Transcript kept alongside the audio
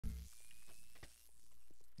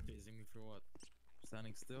for what?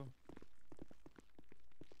 Standing still?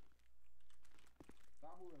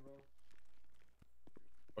 Not moving, bro.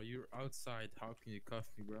 Are you outside? How can you cuff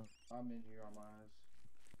me, bro? I'm in here on my ass.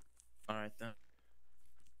 Alright then.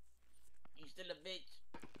 You still a bitch.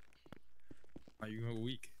 Are you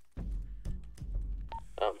weak?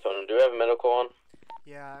 Tony, do we have a medical on?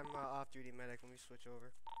 Yeah, I'm off-duty medic. Let me switch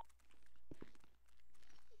over.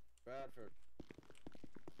 Bradford,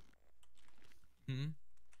 Hmm?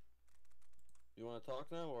 you want to talk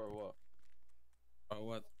now or what? Or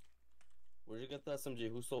what? Where'd you get the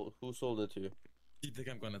SMG? Who sold it to you? You think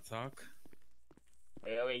I'm gonna talk?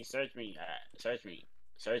 Wait, search me. Search me.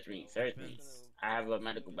 Search me. Search me. I have a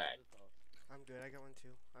medical bag. I'm good. I got one too.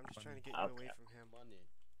 I'm just trying to get you Okay. away from him. Money.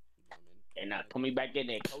 And now put me back in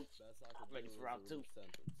there, coach. Best I could Ready do for is round a two. room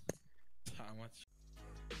sentence. How much?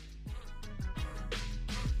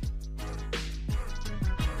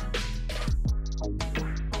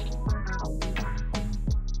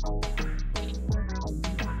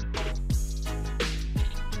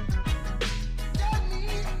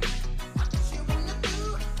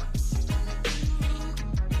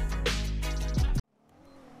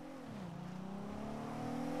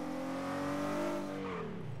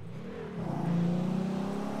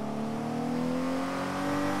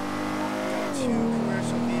 Two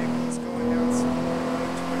commercial vehicles going down some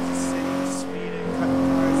road towards the city, speeding, cutting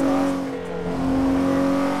cars off. I'm gonna pull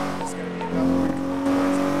over. There's gonna be another one coming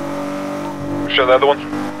towards me. Show the other one.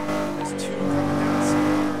 There's two coming down some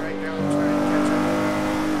road right now. I'm trying to catch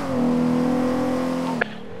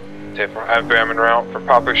up. Tape from I'm en route for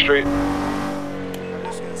Poplar Street. I'm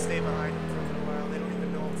just gonna stay behind them for a little while. They don't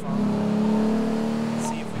even know I'm following them.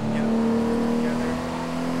 See if we can get them together.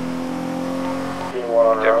 Tape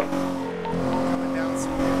from Coming down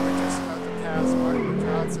some road. We're just about to pass Martin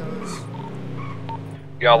Perazzo's.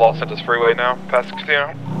 y'all Los Santos Freeway now, past the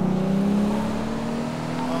casino.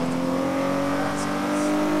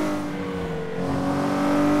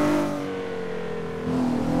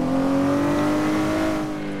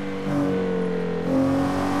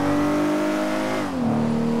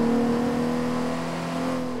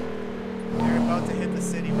 They're about to hit the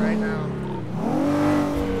city right now.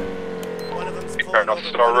 One of them's pulling Turn off over.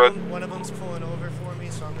 Star Road. One of them's pulling over for me,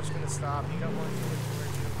 so I'm just gonna stop. You got one,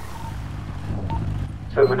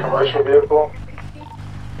 two, Says a commercial vehicle.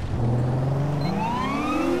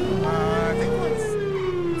 I think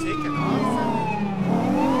one's taking off.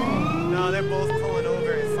 No, they're both pulling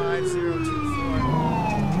over at 5024.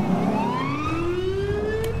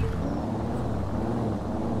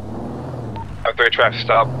 F3 traffic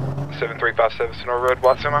stop, 7357 Sonora Road,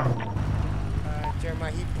 Watsuma.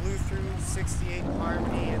 Jeremiah, he blew through 68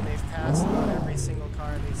 Harmony, and they've passed about every single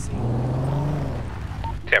car they've seen.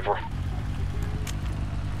 10-4.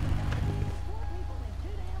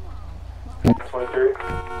 23.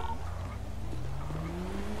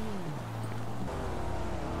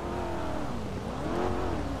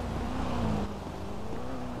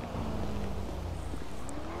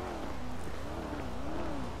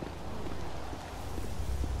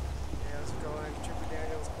 Yeah, how's it going? Trooper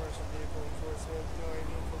Daniels, commercial vehicle enforcement. No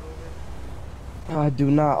ID pulled over. I do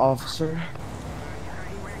not, officer.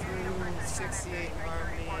 You blew through 68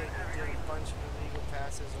 Harmony and did a bunch of illegal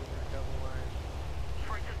passes over the double line.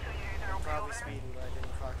 Probably speeding, but I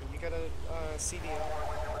didn't clock it. You got a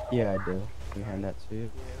CDL? Yeah, I do. Can you hand that to you? Yeah,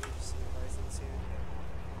 let me just see your license here.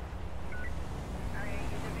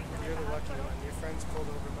 You're the lucky one. Your friend's pulled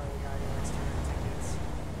over by the guy who likes to write tickets.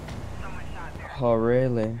 Oh,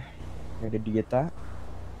 really? Where did you get that?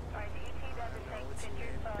 What's your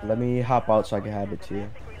name? Let me hop out so I can hand it to you.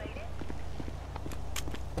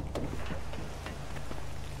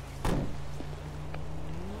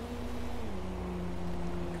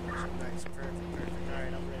 Nice, perfect.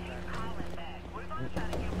 Alright, I'll be right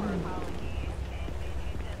back.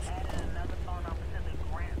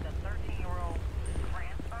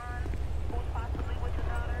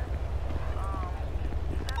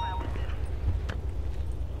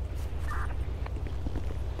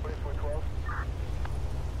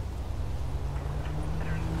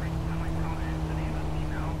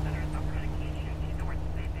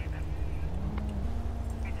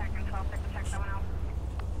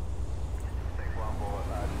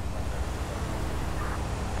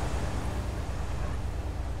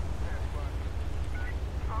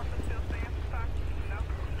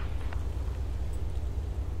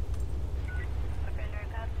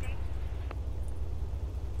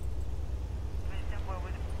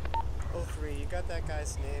 Oh, 03, you got that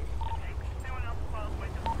guy's name?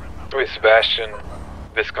 Wait, Sebastian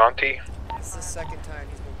Visconti? It's the second time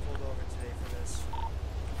he's been pulled over today for this.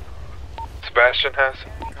 Sebastian has?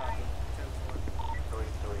 Copy.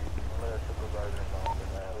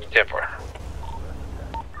 10-4.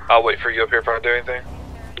 I'll wait for you up here if I do anything.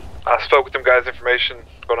 I spoke with them guys' information.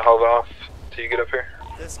 Gonna hold off till you get up here.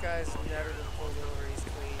 This guy's never been pulled over. He's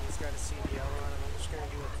clean. He's got a CDL on him. I'm just gonna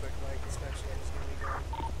do a quick light inspection. He's gonna be gone.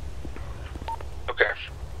 Okay.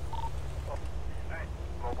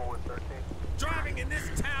 Driving in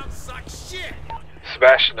this town sucks shit.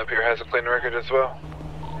 Sebastian up here has a clean record as well.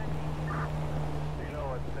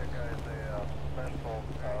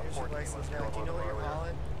 Here's your license now. Do you know what you're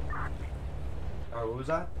hauling? What was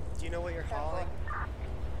that? Do you know what you're hauling?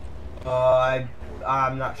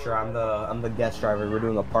 I'm not sure. I'm the guest driver. We're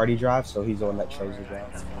doing a party drive, so he's the one that chose the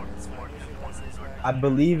drive. That's fine. That's fine. Here's your license back. I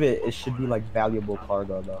believe it should be like valuable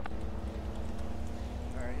cargo though.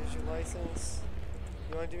 Alright, here's your license.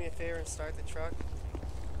 You wanna do me a favor and start the truck?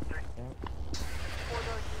 You wanna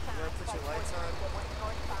put your lights on?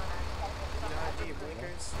 You know how to do your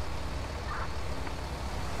blinkers?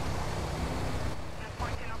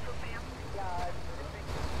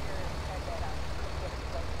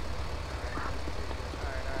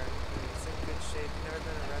 Alright. It's in good shape. You've never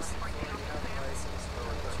been arrested before. You have a license. You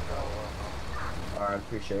know what you go. Alright,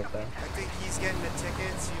 appreciate that. I think he's getting the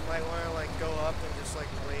tickets. You might want to like go up and just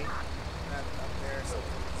like wait up there or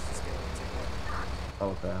something. He's just getting the ticket.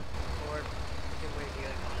 Okay. Or you can wait here.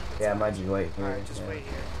 Yeah, I might just wait here. Alright, just wait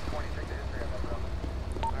here.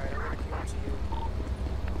 Alright, I'm gonna come up to you.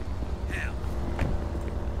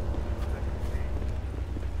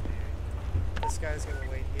 This guy's gonna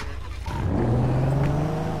wait here.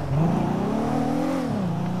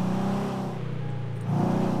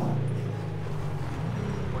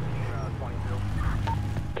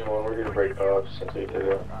 We're gonna break off since we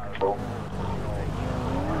did control.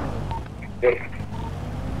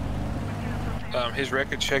 His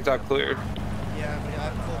record checked out clear. Yeah, but I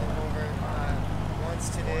pulled him over once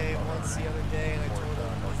today, once the other day, and I told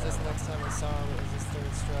him, was this next time I saw him, it was his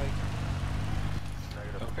third strike.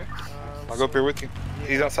 Okay. I'll go up here with you.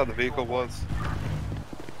 He's outside the vehicle, was.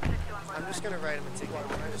 I'm just gonna write him a ticket.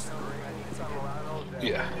 Can I just tell him to write me a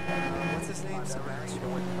ticket? Yeah. What's his name? Sebastian?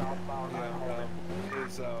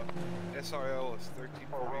 His SRL is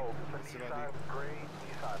 1340. That's what I need.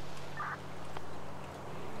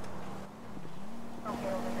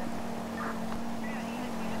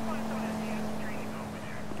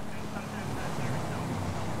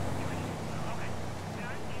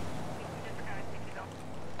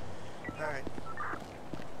 Alright.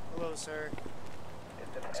 Hello, sir.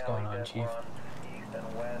 What's going on, Chief? I'm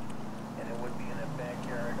not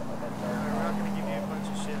gonna give you a bunch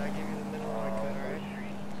of shit. I gave you the minimum I could, alright?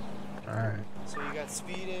 Alright. So you got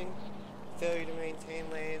speeding, failure to maintain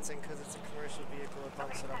lanes, and because it's a commercial vehicle, it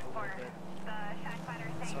bumps it up a little bit.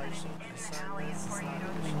 So I just need you to sign this. It's not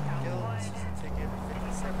additional guilt. It's just a ticket of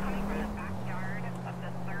 57 quid.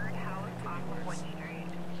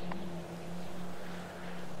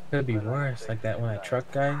 Could be worse, like that when that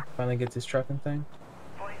truck guy finally gets his trucking thing.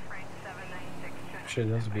 I'm sure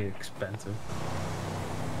those would be expensive.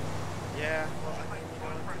 Yeah, well, I mean, you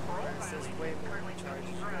know, there's way more charges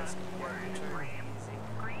you guys can get. You're trying easy.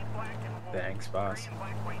 Thanks, boss. I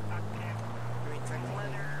mean,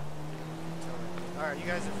 technically. Alright, you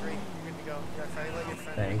guys are free. You're good to go. If I let your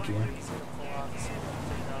friend Thank you. he's gonna pull off as soon as you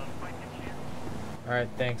take off. Alright,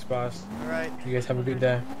 thanks, boss. Alright. You guys have a good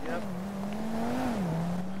day. Yep.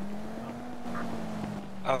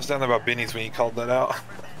 I was down there about Benny's when you called that out.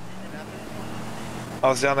 I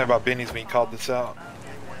was down there about Benny's when you called this out.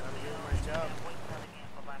 Okay, man, I'm doing my job.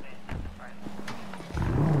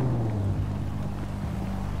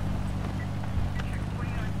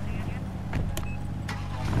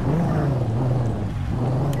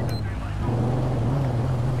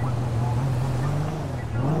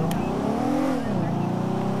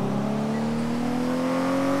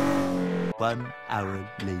 One hour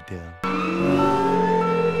later.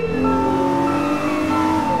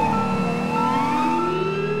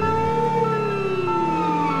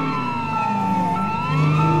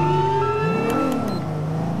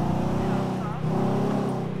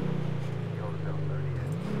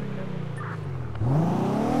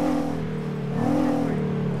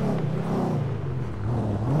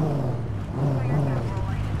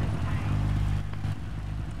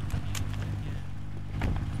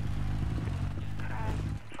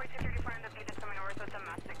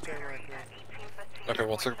 Okay,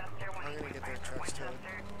 one second. I'm gonna get their trucks towed.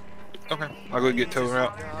 Okay, I'll go get towing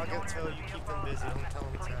out. No, I'll get towed. You keep them busy. Don't tell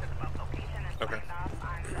them to. Okay.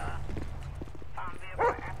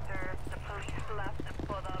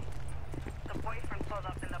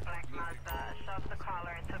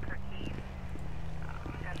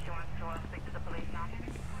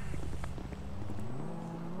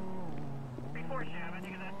 Before Shab, I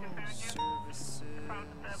think that's Services.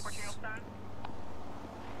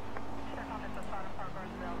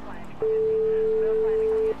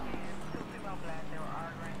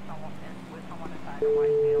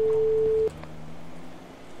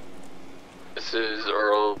 This is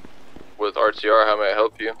Earl with RTR. How may I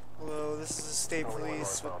help you? Hello, this is the state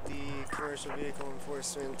police with the commercial vehicle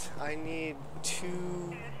enforcement. I need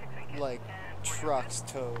 2, like, trucks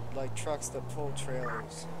towed. Like, trucks that pull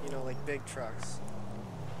trailers. You know, like big trucks.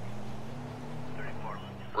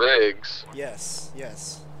 Rigs. Yes,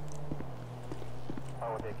 yes.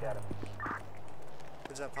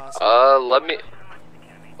 Is that possible? Let me.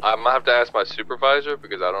 I'm gonna have to ask my supervisor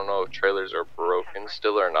because I don't know if trailers are broken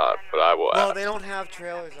still or not, but I will Well, ask. they don't have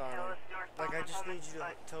trailers on them. Like, I just need you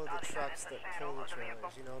to tow the trucks that pull the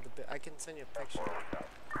trailers. You know, I can send you a picture.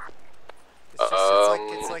 It's just,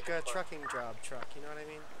 it's like a trucking job truck. You know what I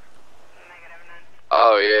mean?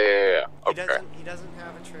 Oh yeah. Okay. He doesn't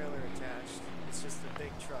have a trailer attached. It's just a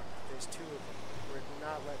big truck. There's 2 of them. We're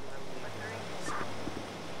not letting them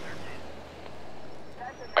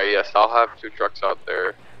leave. Yes, I'll have 2 trucks out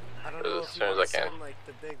there I don't know as if soon as I can. send, like,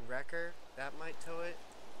 the big wrecker. That might tow it.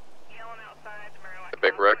 The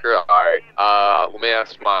big wrecker. All right. Let me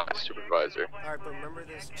ask my supervisor. Alright, but remember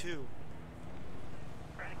there's 2.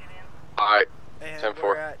 All right. And 10-4.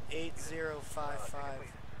 we're at 8055.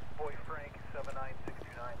 Boy Frank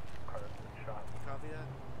 79629. Copy that?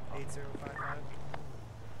 8055.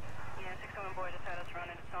 Yeah, 6-1 boy just had us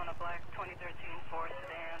running a Sona Black 2013 Ford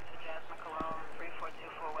sedan to Jasmine Cologne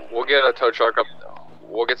 3424. We'll get a tow truck up.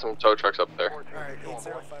 We'll get some tow trucks up there. Alright,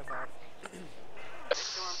 8055.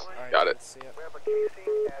 Yes. Alright, Got it. let's see it. We have a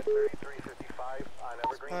casing at 3355 on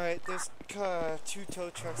Evergreen. Alright, there's 2 tow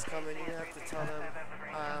trucks coming. You're gonna have to tell them.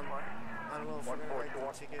 I don't know if we're gonna write them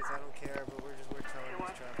tickets. I don't care, but we're telling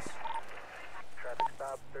these trucks. Traffic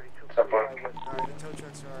stop 32. Alright, the tow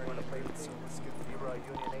trucks are already waiting, so let's get them.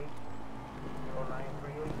 Union 8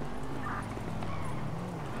 0938.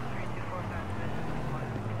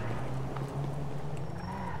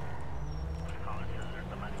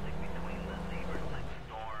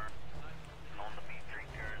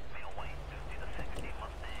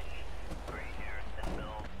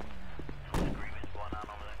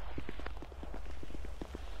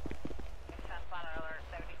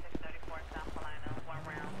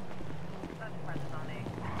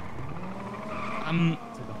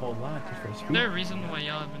 Took a whole lot just for a Is speed. there a reason why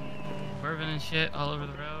y'all have been swerving and shit all over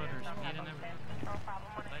the road or speeding everywhere?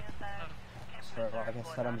 So, like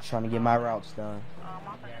I said, I'm just trying to get my routes done.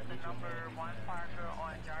 Alright,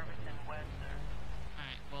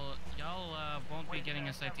 well, y'all won't be getting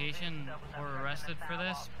a citation or arrested for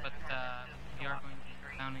this, but we are going to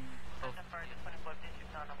be counting both.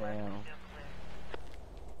 Damn.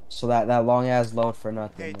 So that long ass load for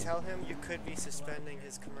nothing. Hey, man. tell him you could be suspending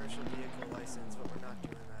his commercial vehicle license, but we're not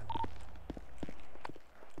doing that.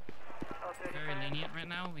 Very lenient right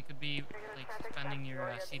now. We could be like suspending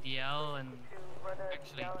your CDL and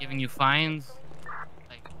actually giving you fines,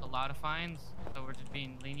 like a lot of fines. So we're just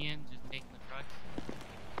being lenient, just taking the trucks.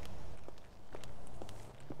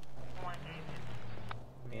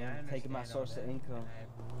 I mean, I Taking my understand all source of that. income.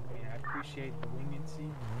 I mean, I appreciate the leniency,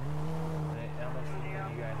 but I almost think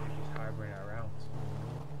that you guys are just harboring our routes.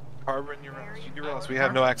 Harboring your routes. You realize we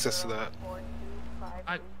have no access to that.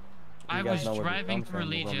 I You guys was know where we driving come through from,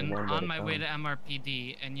 there's only Legion one way on to my way come. to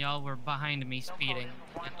MRPD, and y'all were behind me speeding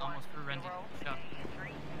and almost rear-ended the truck.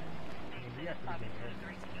 I mean, we got pretty good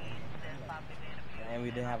air. And we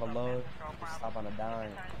didn't have a load. Just stop on a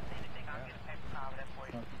dime.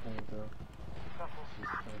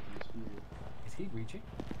 Is he reaching?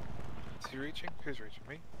 Is he reaching? Who's reaching?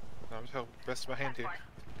 Me? No, I'm just helping. Best of my hand here.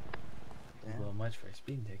 A little much for a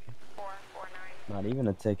speeding ticket. Not even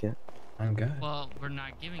a ticket. I'm good. Well, we're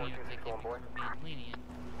not giving you a ticket because we're being lenient.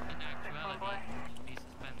 In actuality, you should be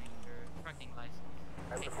suspending your trucking license,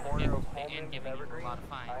 taking the vehicle and giving you a lot of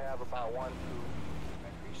fines. I have about 1, 2.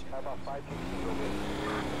 I have about 5 cases over here.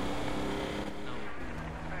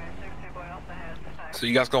 So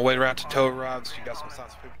you guys gonna wait around to tow arrives? You guys gonna sign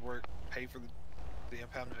some paperwork, pay for the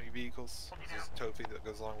impoundment of your vehicles? There's a tow fee that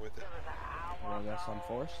goes along with it. Well, I guess I'm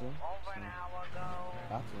forced to. So,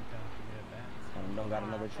 got to. Don't got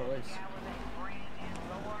another choice.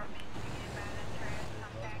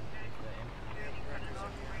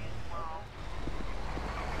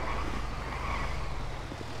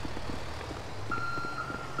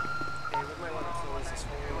 Hey, we might want to close this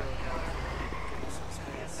whole road down. Give us some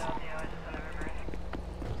space.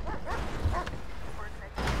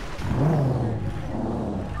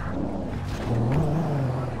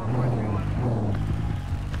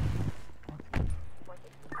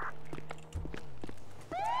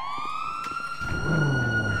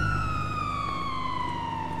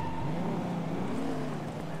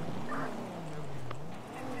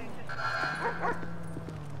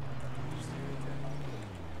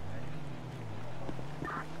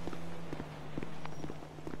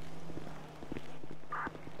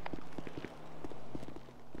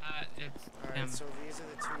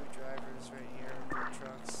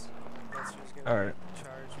 gonna Alright.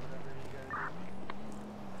 charge whatever you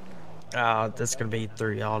gotta do. That's gonna be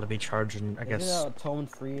 3 y'all to be charging, I guess. Is it tone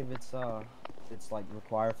free if it's like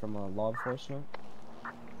required from law enforcement?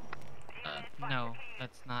 No,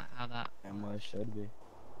 that's not how that. And what it should be.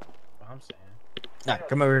 I'm saying. Nah,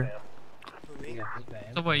 come over here.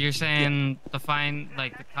 So what you're saying? The fine,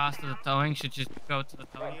 like the cost of the towing, should just go to the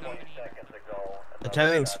towing company?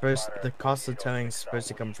 The cost of towing is supposed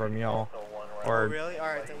to come from y'all. Or, Oh, really?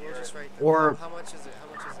 Alright, then we'll just write them. or How much is it? How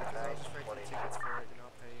much is it? 'Cause I'll just write the tickets for it and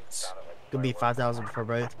I'll pay you. it's gonna be 5,000 for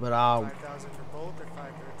both, but 5,000 for both or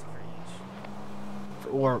 5,000 for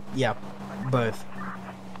each? or yeah, both.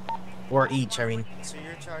 Or each, I mean. So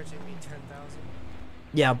you're charging me 10,000?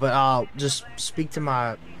 Yeah, but I'll just speak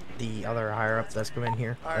to the other higher up that's coming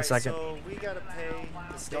here in a Alright, second. so we gotta pay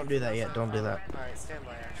the state. Don't do that yet, don't do that. Alright, stand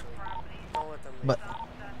by actually. Don't let them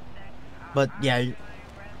But yeah,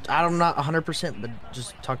 I'm not 100%, but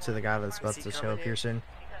just talk to the guy that's about to show up here soon.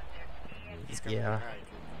 Yeah.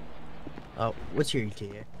 Oh, what's your ETA?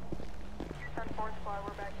 Yeah,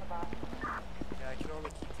 I can only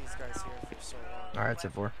keep these guys here for so long. Alright, it's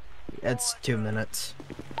at 4. It's 2 minutes.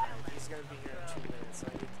 He's gonna be here in 2 minutes, so I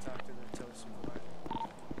need to talk to the tow supervisor.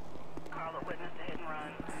 Call a witness to hit and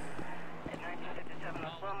run. At 1957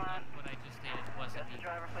 West Wilmot. What I just stated wasn't The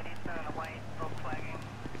driver for Eastern in a white Volkswagen.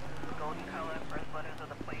 Golden color. First letters of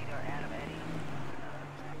the plate are Adam Eddie.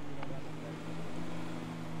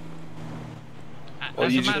 Well,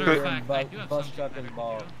 As you a just matter put- of fact, I do have Bus something truck better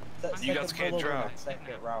involved. to do. You guys can't drive.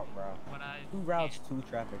 Second route, bro. Who routes 2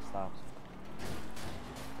 traffic stops?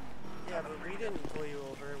 Yeah, but we didn't pull you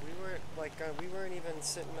over. We weren't we weren't even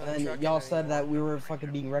sitting on the truck. And y'all said that we were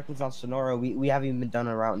fucking being reckless on Sonora. We haven't even done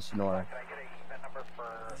a route in Sonora.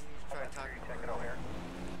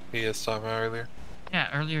 He is talking about earlier. Yeah,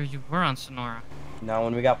 earlier you were on Sonora. Now,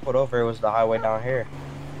 when we got put over, it was the highway down here.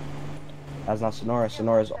 That's not Sonora.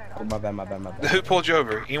 Sonora's. Oh, my bad. Who pulled you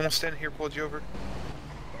over? Anyone standing here pulled you over?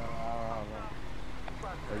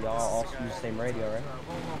 But y'all also use the same radio, right?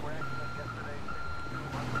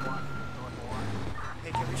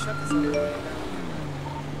 Hey, can we shut this other way down?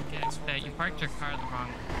 Yeah, you parked your car the wrong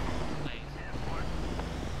place.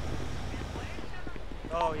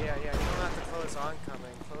 Oh yeah, you don't have to close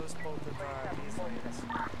oncoming. Close both of these lanes.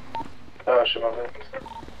 Oh, shit, my bad.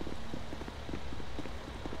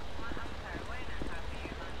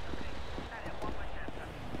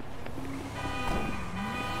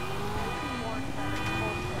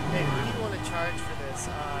 Hey, who do you want to charge for this?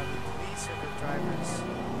 The police or the drivers?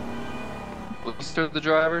 Police are the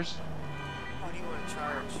drivers? Who do you want to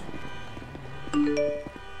charge?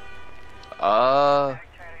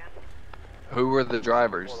 Who were the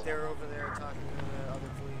drivers? They're over there talking to the other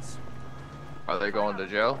police. Are they going to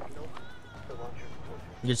jail?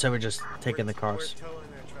 You said we're just taking the cars. We're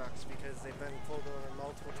towing their trucks because they've been pulled over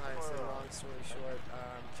multiple times. So long story short,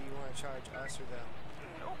 do you want to charge us or them?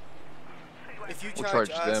 If you We'll charge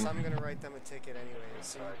charge us, them. I'm gonna write them a ticket anyway.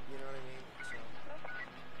 So you know what I mean? So,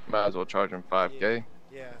 Might as well charge them 5K.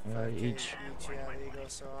 yeah, Each. Yeah, there you go.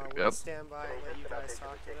 So we'll Yep. stand by and let you guys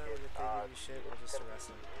talk to them. And if they give you shit, we'll just arrest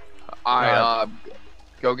them. Alright,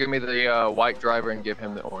 go give me the white driver and give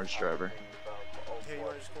him the orange driver. Okay, you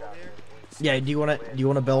wanna just go in here? Yeah, do you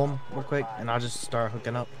wanna bill them real quick, and I'll just start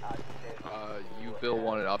hooking up. You bill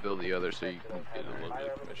one and I'll bill the other so you can get a little bit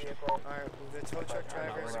of commission. Alright, well, the tow truck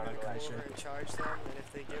drivers are gonna come over and charge them, and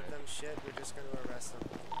if they give them shit, we're just gonna arrest them.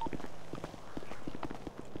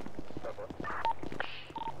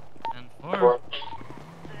 And 4.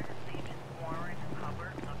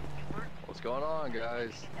 What's going on,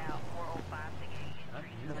 guys?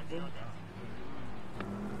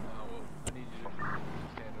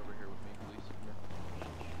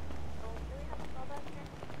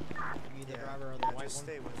 You the driver or the white just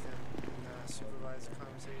stay with him and supervise the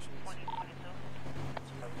conversations.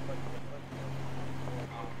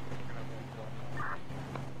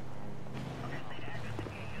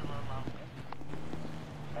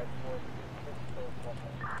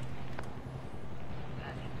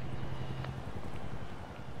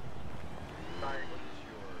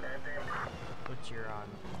 What's your number?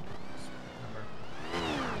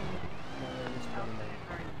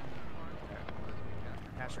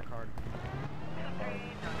 Cash or card?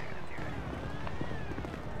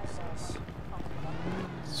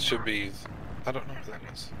 Should be. I don't know what that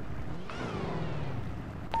is.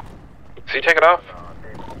 So you take it off?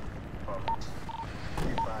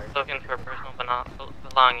 Looking for personal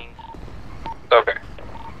belongings. Okay.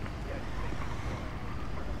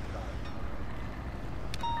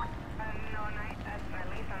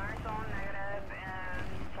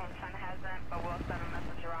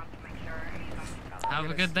 Have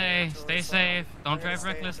a good day. Stay safe. Don't drive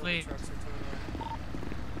recklessly.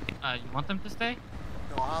 You want them to stay?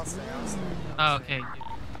 No, I'll stay. Oh, okay.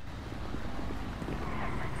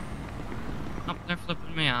 Oh, they're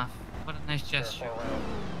flipping me off. What a nice gesture.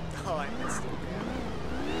 Oh, I missed it,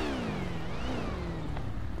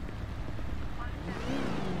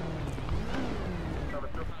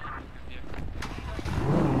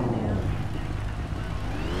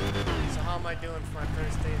 So how am I doing for my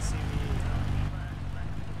first day of CVE?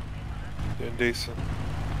 Doing decent.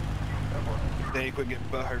 Then you quit getting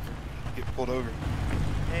butthurt from getting pulled over.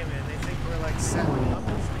 Hey man, they think we're like setting up or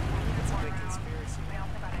something. It's a big conspiracy.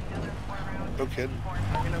 No kidding.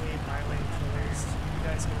 I'm gonna leave my lane closed. You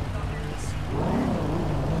guys can look over this.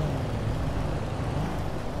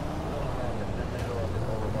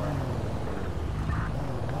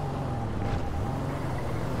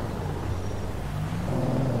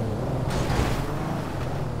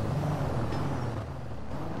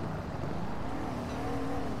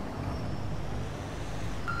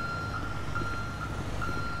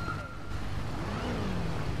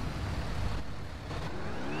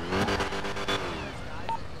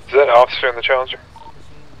 Is that an officer in the Challenger?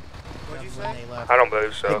 What'd you say? I don't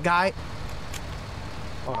believe so. The guy.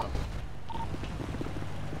 Hold on.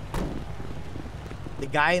 The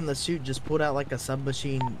guy in the suit just pulled out like a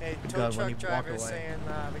submachine Hey, tow gun when he truck walked driver away. saying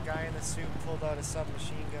the guy in the suit pulled out a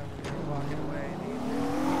submachine gun when they were walking away.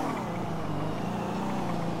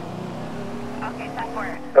 Okay,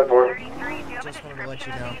 10-4. 10-4. 33, do you have Just a wanted to let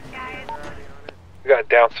you description know. of these guys? We got a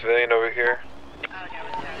down civilian over here. Did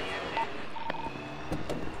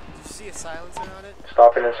you see a silencer on it?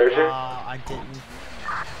 Stopping and searching. I didn't.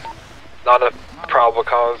 Not a probable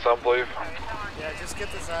cause, I don't believe. Yeah, just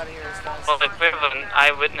get this out of here as fast Well, if we have an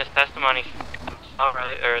eyewitness testimony,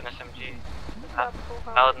 alright, or an SMG,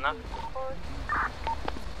 valid enough?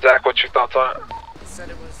 Zach, what's your thoughts on it? He said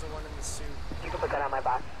it was the one in the suit. You can put that on my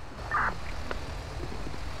box.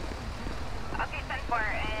 Okay, 10-4,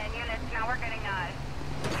 and units, now we're getting a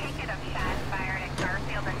ticket of shots fired at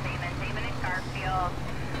Garfield and Damon. Damon and Garfield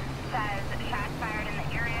says shots fired in the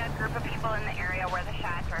area, group of people in the area where the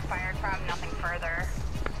shots were fired from, nothing further.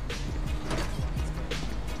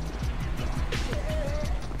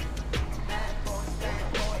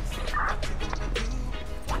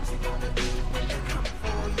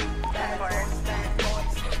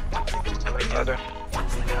 Other.